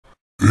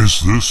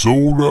It's this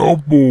old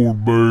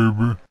outboard,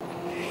 baby.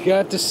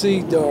 Got the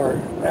sea dart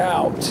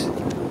out.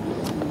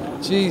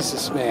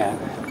 Jesus, man.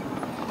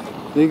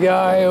 The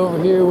guy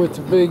over here with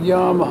the big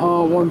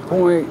Yamaha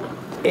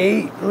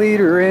 1.8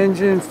 liter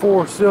engine,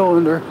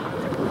 4-cylinder,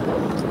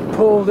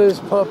 pulled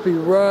this puppy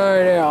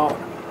right out.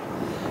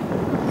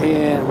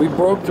 And we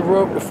broke the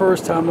rope the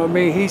first time. I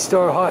mean, he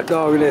started hot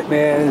dogging it,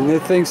 man, and the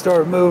thing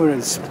started moving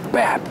and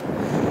spap.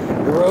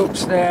 The rope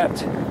snapped.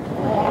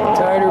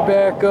 Tied her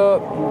back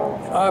up.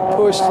 I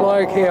pushed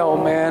like hell,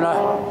 man.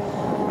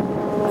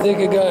 I think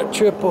I got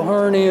triple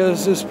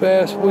hernias this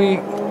past week.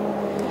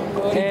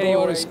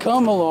 Anyways,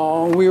 come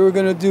along. We were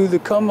going to do the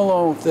come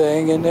along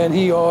thing, and then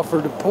he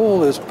offered to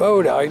pull this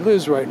boat out. He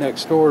lives right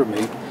next door to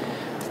me.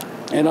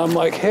 And I'm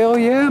like, hell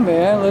yeah,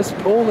 man, let's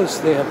pull this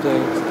damn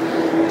thing.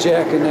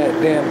 Jacking that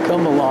damn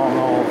come along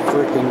all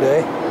freaking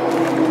day.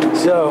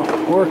 So,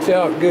 worked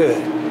out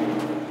good.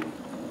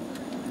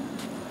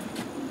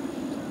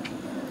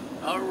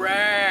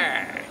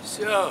 Alright,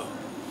 so,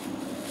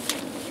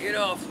 get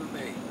off of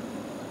me.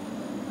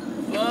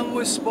 Fun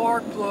with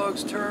spark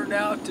plugs turned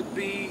out to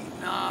be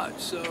not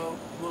so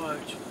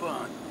much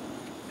fun.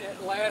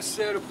 That last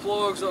set of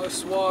plugs I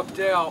swapped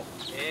out,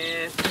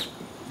 and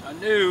I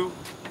knew,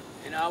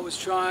 and I was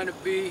trying to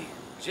be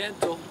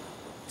gentle.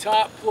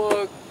 Top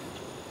plug,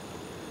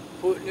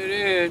 putting it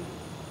in,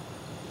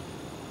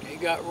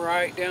 it got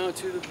right down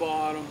to the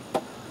bottom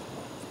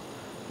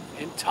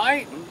and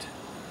tightened.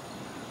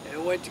 And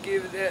I went to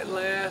give it that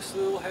last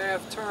little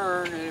half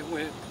turn, and it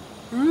went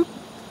whoop,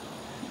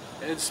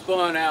 and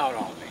spun out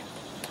on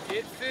me.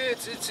 It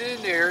fits, it's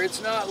in there,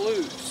 it's not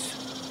loose.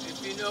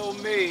 If you know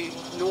me,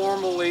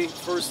 normally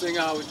first thing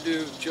I would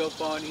do,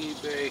 jump on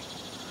eBay,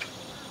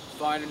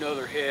 find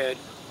another head,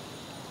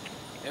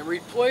 and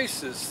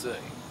replace this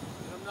thing.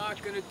 But I'm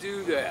not going to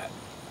do that.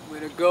 I'm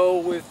going to go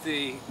with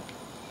the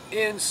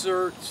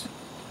inserts,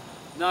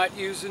 not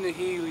using the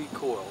Healy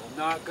coil. I'm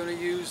not going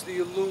to use the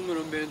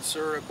aluminum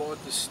insert. I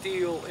bought the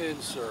steel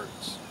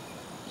inserts.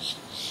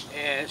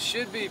 And it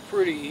should be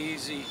pretty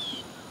easy.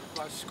 If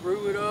I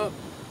screw it up,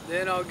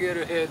 then I'll get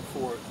a head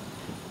for it.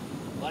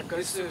 Like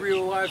I said, it's a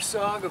real life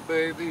Saga,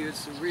 baby.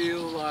 It's a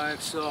real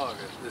life Saga.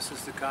 This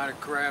is the kind of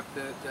crap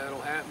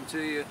that'll happen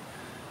to you.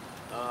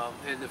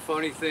 And the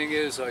funny thing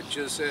is, I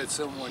just had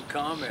someone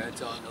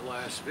comment on the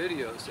last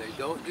video, say,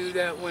 don't do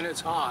that when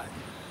it's hot.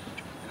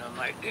 And I'm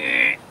like,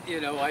 eh.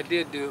 You know, I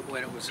did do it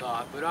when it was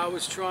hot, but I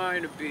was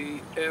trying to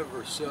be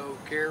ever so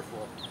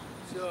careful.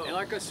 So, and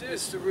like I said,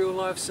 it's the real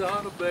life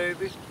Saga,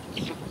 baby.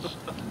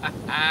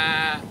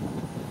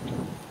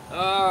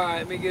 Alright,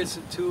 let me get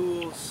some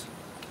tools,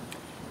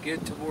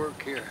 get to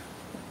work here.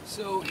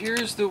 So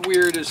here's the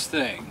weirdest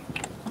thing.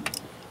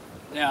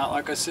 Now,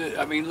 like I said,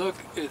 I mean, look,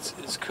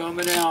 it's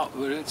coming out,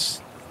 but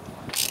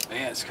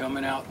man, it's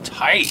coming out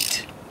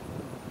tight.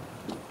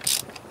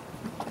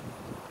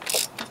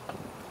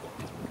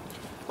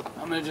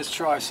 I'm gonna just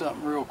try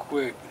something real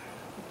quick.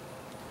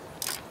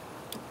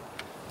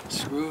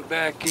 Screw it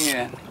back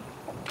in.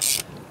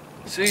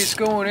 See, it's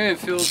going in, it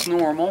feels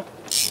normal.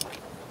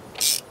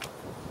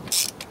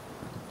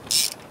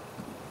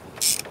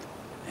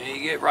 And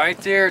you get right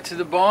there to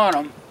the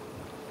bottom,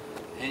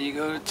 and you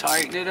go to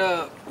tighten it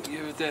up.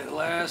 Give it that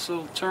last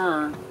little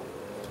turn.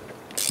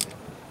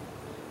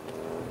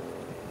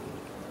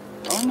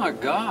 Oh my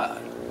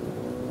God.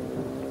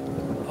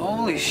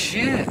 Holy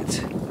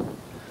shit.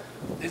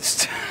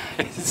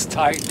 It's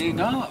tightening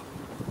up.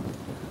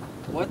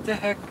 What the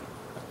heck?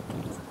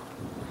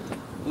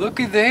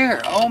 Looky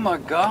there. Oh my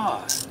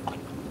God.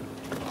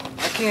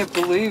 I can't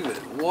believe it.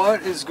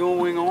 What is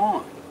going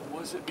on?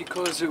 Was it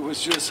because it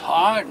was just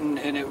hot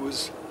and it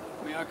was...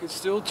 I mean, I can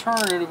still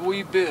turn it a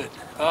wee bit.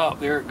 Oh,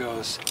 there it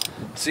goes.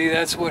 See,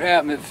 that's what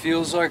happened. It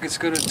feels like it's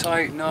going to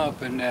tighten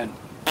up and then...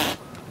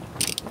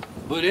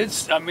 But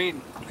it's, I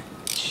mean,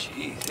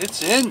 geez,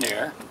 it's in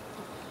there.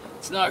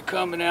 It's not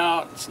coming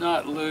out. It's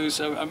not loose.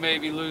 I may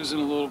be losing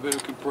a little bit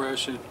of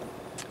compression.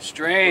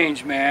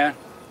 Strange, man.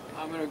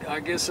 I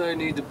guess I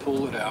need to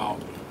pull it out.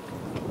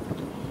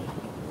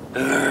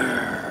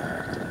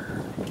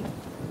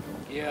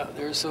 Yeah,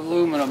 there's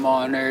aluminum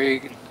on there. You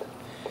can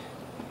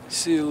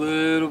see a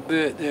little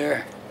bit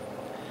there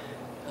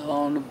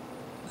along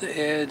the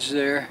edge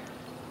there,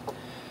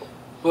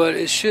 but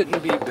it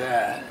shouldn't be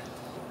bad.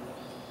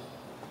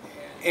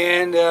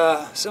 And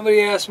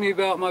somebody asked me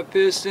about my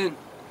piston,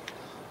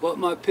 what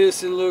my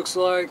piston looks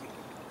like,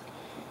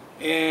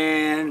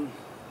 and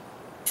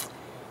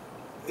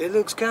it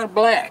looks kind of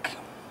black.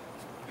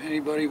 If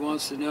anybody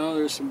wants to know,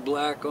 there's some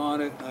black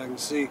on it. I can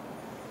see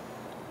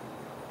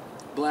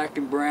black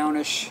and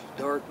brownish,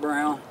 dark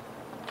brown.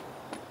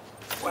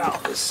 Wow,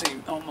 this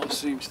almost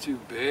seems too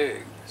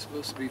big. It's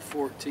supposed to be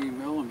 14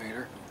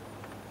 millimeter.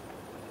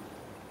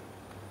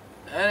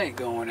 That ain't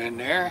going in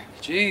there.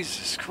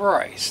 Jesus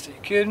Christ, are you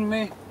kidding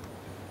me?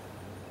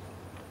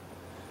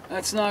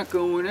 That's not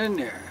going in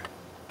there.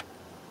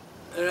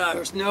 And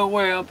there's no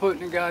way I'm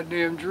putting a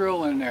goddamn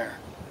drill in there.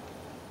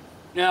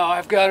 Now,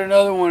 I've got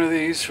another one of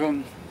these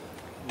from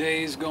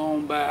days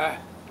gone by.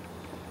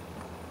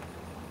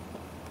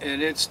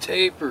 and it's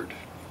tapered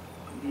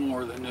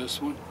more than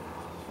this one.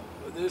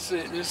 But this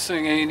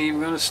thing ain't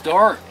even gonna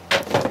start.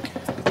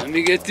 Let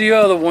me get the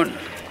other one.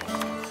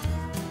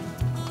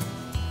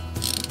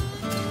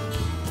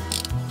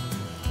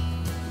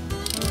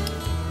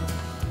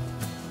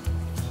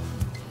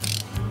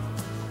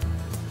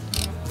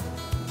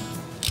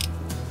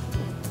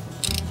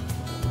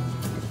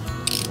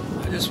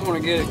 I just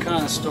want to get it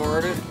kind of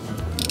started,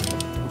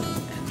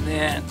 and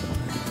then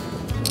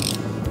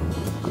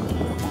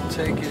I'll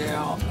take it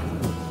out.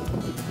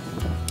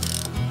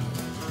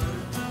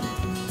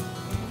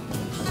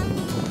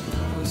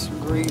 Put some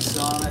grease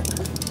on it.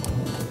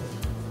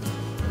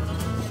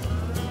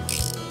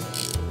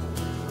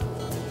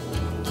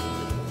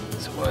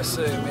 That's what I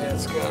say, man,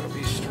 it's got to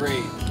be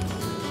straight.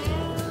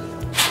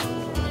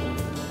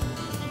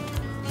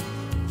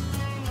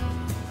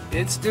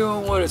 It's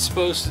doing what it's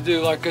supposed to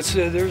do. Like I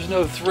said, there's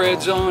no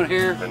threads on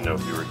here. I didn't know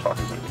if you were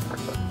talking to me for a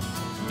second.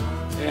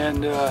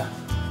 And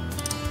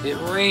it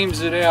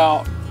reams it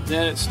out,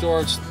 then it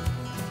starts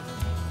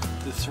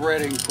the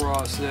threading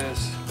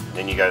process.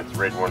 Then you got to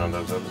thread one of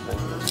those other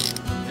things?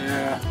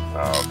 Yeah.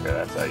 Oh, okay,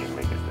 that's how you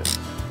make it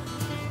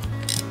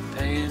then.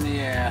 Pain in the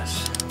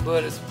ass.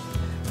 But it's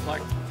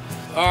like,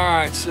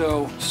 alright,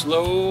 so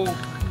slow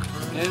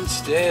and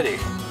steady.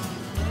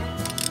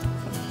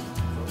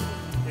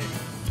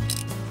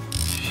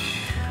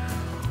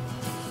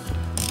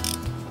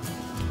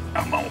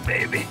 Come on,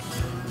 baby.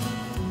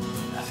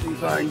 See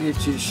if I can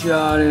get you a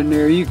shot in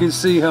there. You can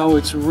see how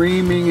it's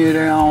reaming it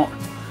out.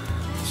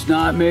 It's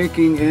not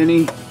making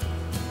any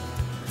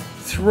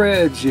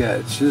threads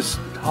yet. It's just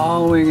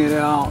hollowing it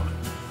out,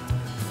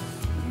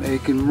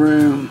 making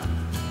room.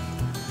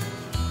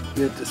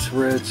 Get the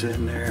threads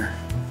in there.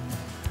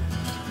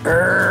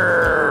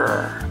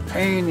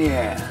 Pain in the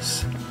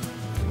ass.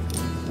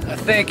 I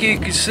think you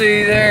can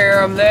see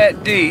there I'm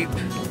that deep,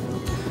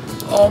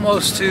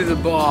 almost to the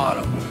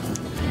bottom.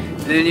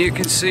 Then you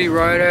can see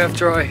right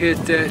after I hit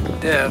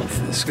that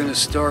depth, it's going to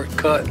start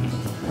cutting.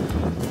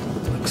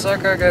 Looks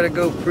like I got to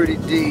go pretty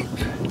deep.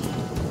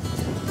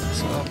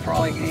 So I'll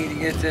probably need to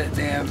get that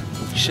damn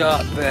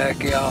shot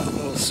back out a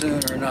little sooner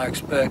than I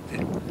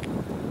expected.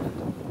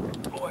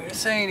 Boy,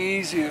 this ain't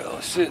easy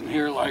sitting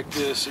here like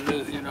this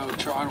and, you know,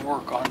 trying to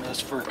work on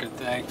this frickin'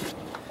 thing.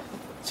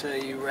 I'll tell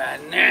you right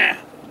now.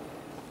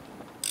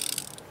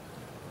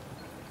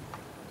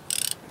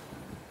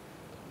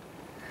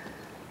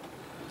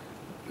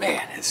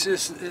 Man, it's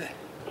just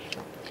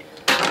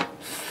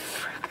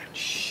frickin'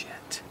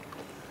 shit.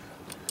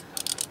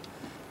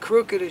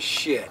 Crooked as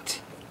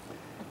shit.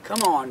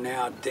 Come on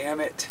now, damn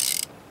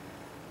it.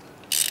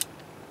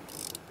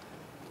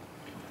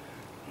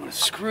 I'm gonna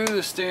screw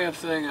this damn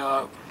thing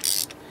up,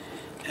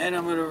 and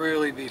I'm gonna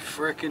really be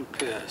frickin'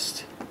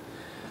 pissed.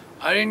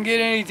 I didn't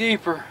get any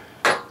deeper.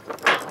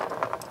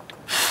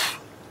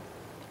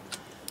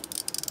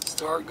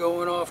 Start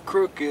going off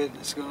crooked,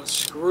 it's gonna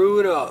screw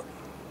it up.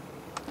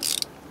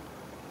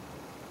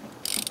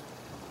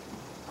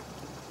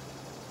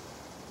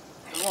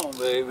 Come on,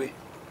 baby.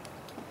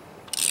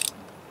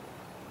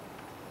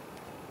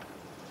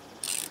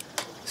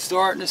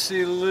 Starting to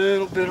see a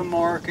little bit of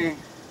marking.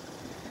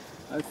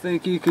 I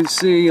think you can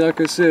see,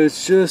 like I said,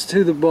 it's just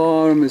to the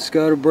bottom. It's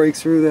got to break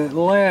through that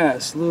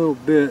last little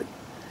bit.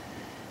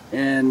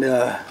 And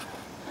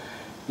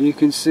you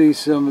can see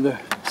some of the,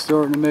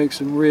 starting to make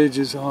some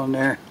ridges on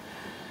there.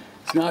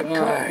 It's not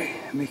quite.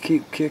 Let me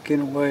keep kicking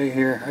away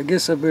here. I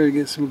guess I better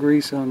get some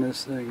grease on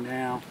this thing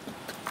now.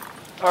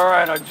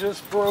 Alright, I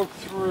just broke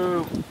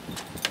through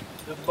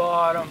the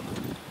bottom.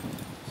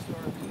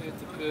 Starting to hit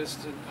the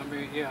piston.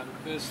 The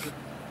piston.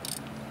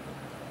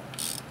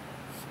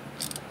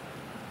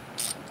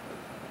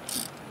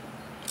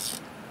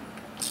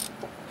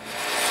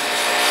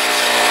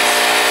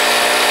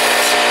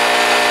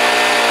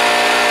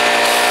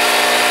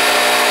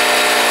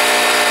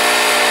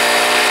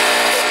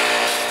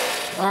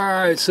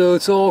 Alright, so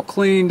it's all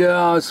cleaned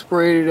out,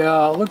 sprayed it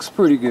out. Looks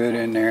pretty good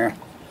in there.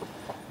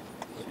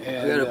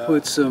 I gotta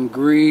put some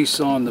grease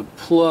on the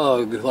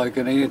plug, like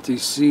an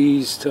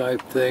anti-seize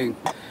type thing,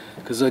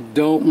 because I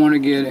don't want to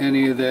get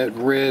any of that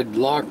red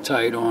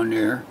Loctite on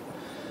there.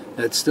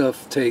 That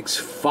stuff takes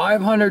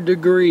 500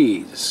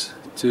 degrees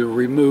to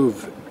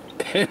remove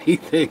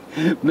anything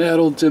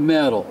metal to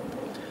metal.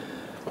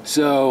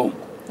 So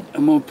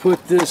I'm gonna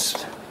put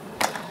this,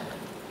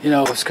 you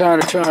know, I was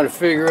kind of trying to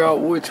figure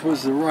out which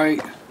was the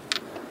right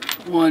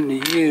one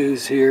to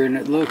use here, and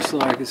it looks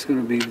like it's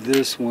going to be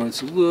this one.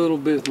 It's a little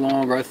bit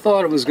longer. I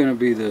thought it was going to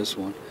be this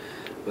one,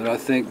 but I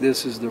think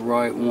this is the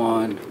right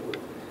one.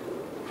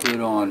 Put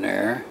on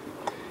there,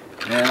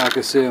 and like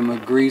I said, I'm going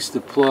to grease the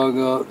plug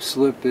up,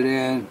 slip it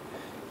in,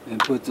 and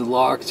put the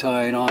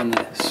Loctite on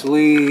the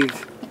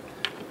sleeve,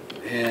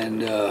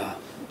 and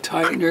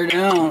tighten her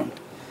down.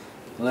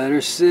 Let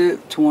her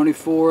sit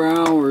 24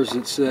 hours,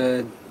 it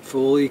said,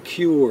 fully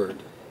cured,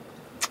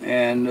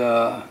 and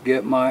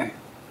get my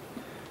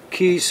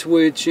key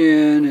switch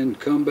in and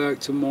come back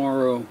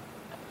tomorrow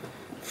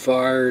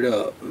fired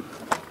up.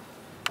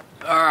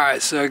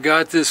 Alright, so I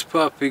got this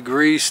puppy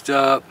greased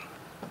up.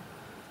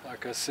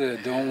 Like I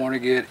said, don't want to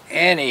get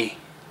any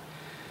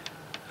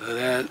of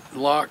that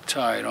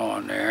Loctite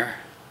on there.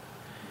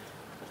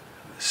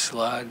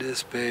 Slide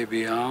this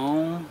baby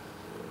on.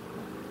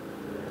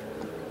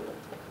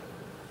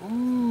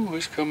 Ooh,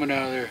 it's coming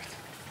out of there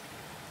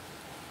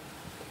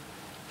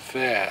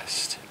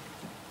fast.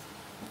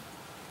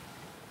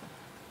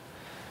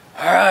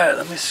 Alright,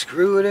 let me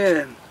screw it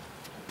in.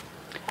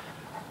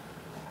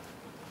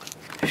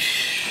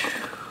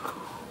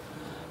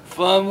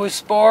 Fun with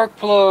spark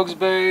plugs,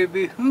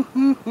 baby. Hoo,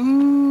 hoo,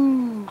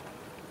 hoo.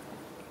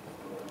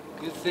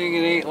 Good thing it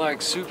ain't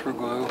like super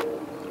glue,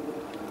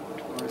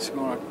 or it's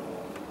gonna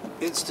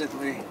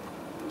instantly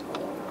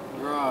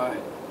dry.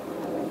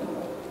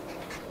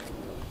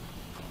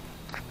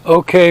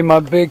 Okay, my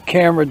big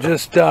camera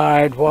just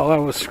died while I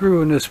was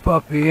screwing this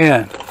puppy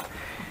in,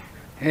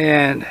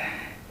 and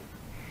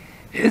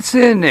it's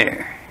in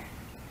there,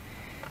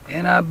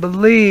 and I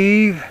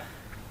believe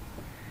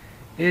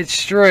it's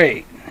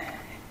straight.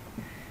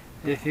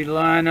 If you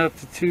line up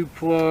the two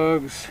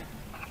plugs,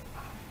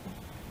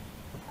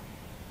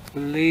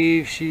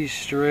 believe she's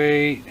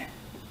straight,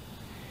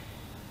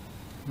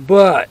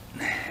 but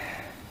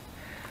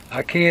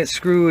I can't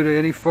screw it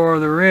any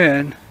farther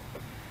in.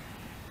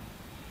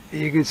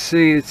 You can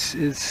see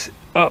it's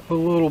up a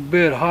little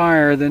bit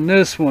higher than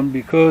this one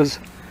because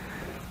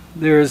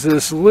there's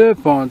this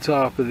lip on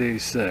top of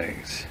these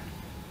things.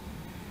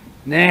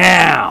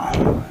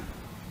 Now,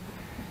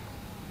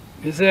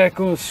 is that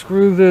going to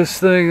screw this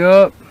thing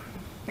up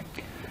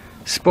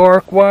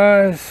spark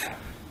wise?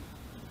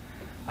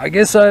 I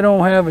guess I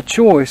don't have a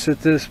choice at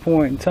this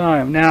point in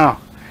time.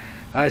 Now,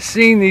 I've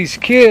seen these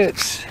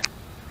kits,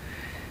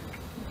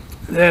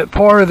 that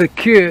part of the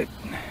kit,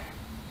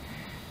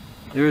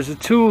 there's a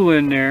tool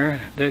in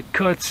there that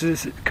cuts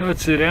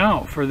it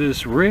out for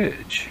this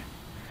ridge.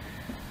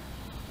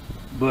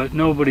 But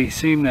nobody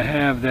seemed to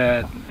have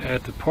that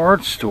at the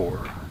parts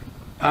store.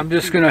 I'm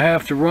just going to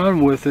have to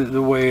run with it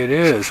the way it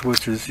is,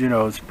 which is, you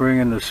know, it's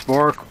bringing the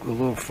spark a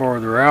little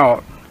farther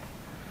out.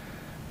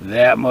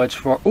 That much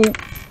farther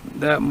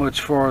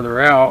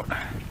out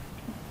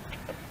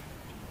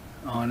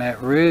on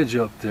that ridge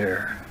up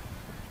there.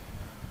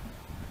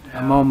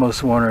 I'm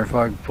almost wondering if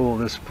I can pull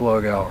this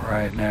plug out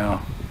right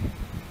now.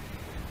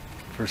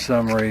 For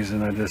some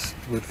reason, I just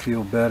would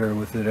feel better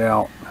with it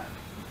out.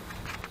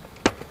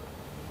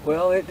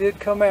 Well, it did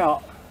come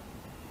out.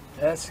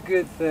 That's a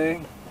good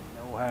thing.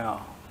 Oh,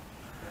 wow.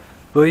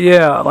 But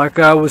yeah, like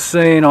I was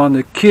saying, on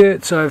the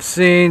kits, I've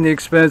seen the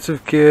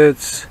expensive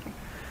kits,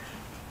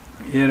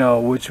 you know,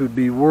 which would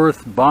be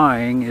worth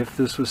buying if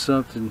this was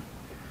something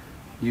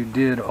you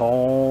did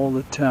all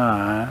the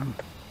time.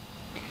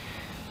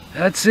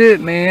 That's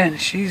it, man.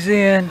 She's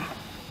in.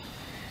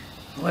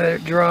 Let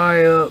it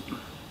dry up.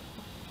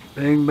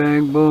 Bang,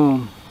 bang,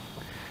 boom.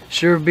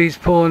 Sure beats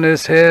pulling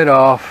this head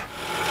off.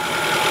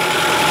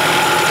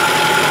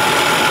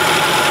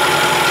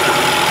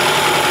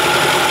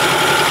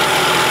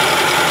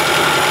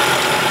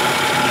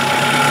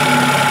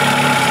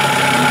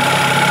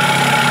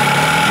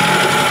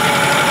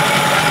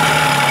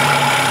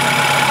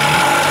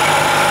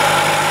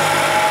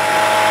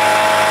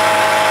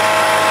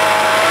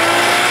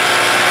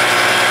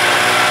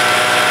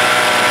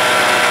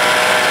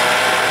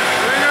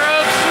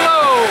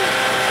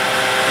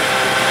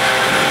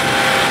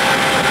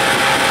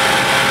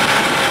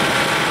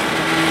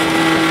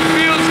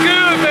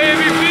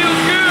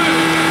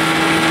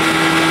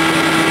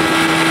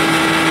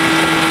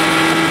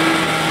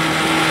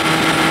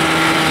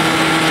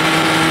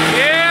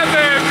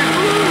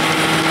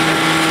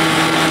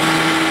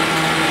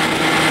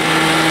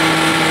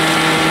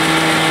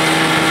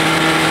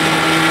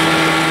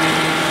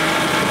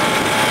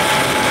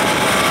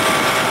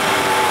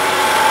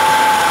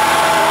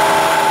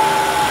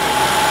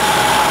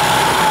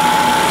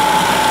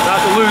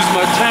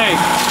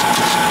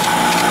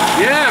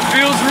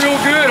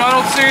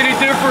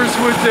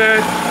 With that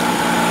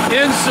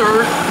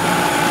insert,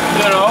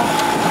 you know,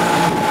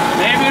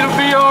 maybe it'll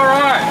be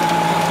alright.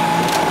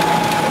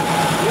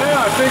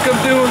 Yeah, I think I'm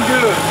doing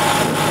good.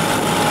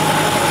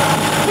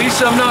 At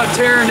least I'm not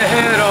tearing the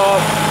head off,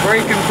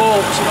 breaking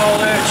bolts and all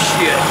that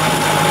shit.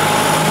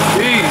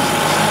 Jesus.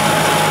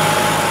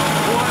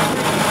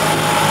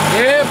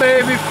 Yeah,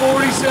 baby,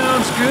 40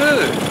 sounds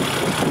good.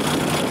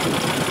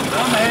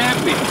 I'm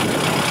happy.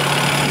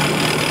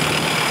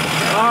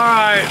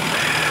 Alright,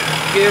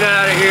 get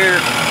out of here.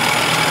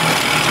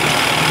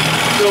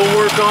 Go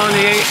work on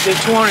the 20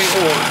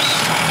 horse.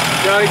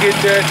 Gotta get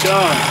that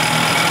done.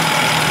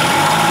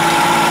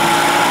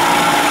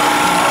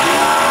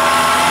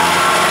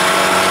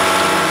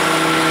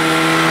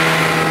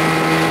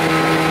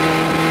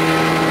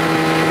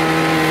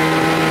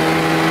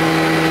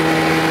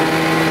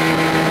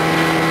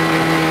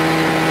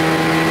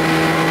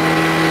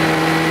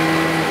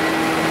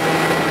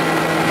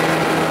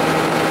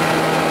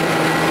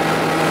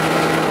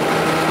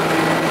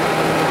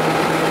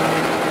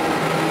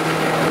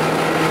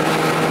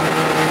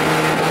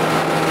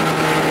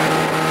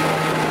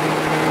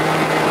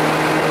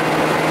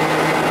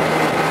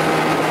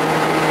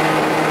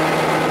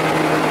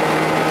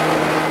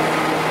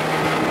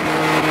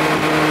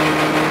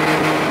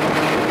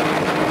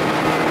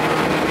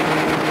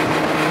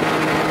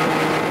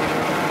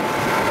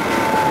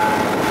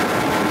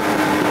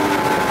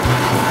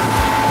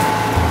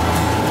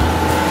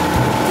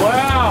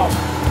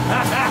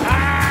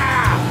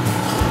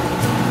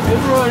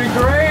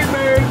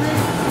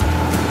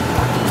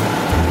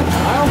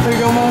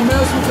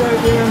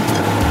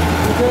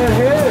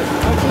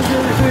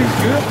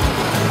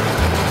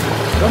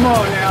 Come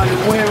on now, the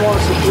wind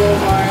wants to blow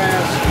my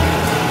ass.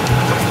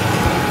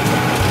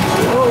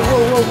 Whoa,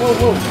 whoa, whoa, whoa,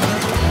 whoa.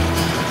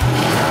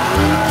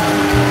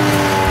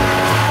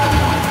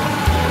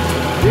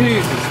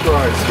 Jesus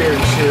Christ, scared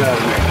the shit out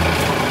of me.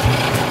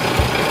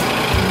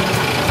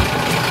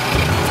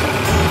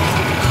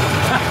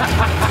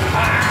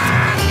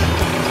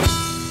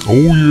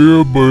 Oh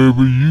yeah,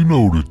 baby, you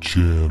know the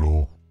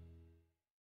channel.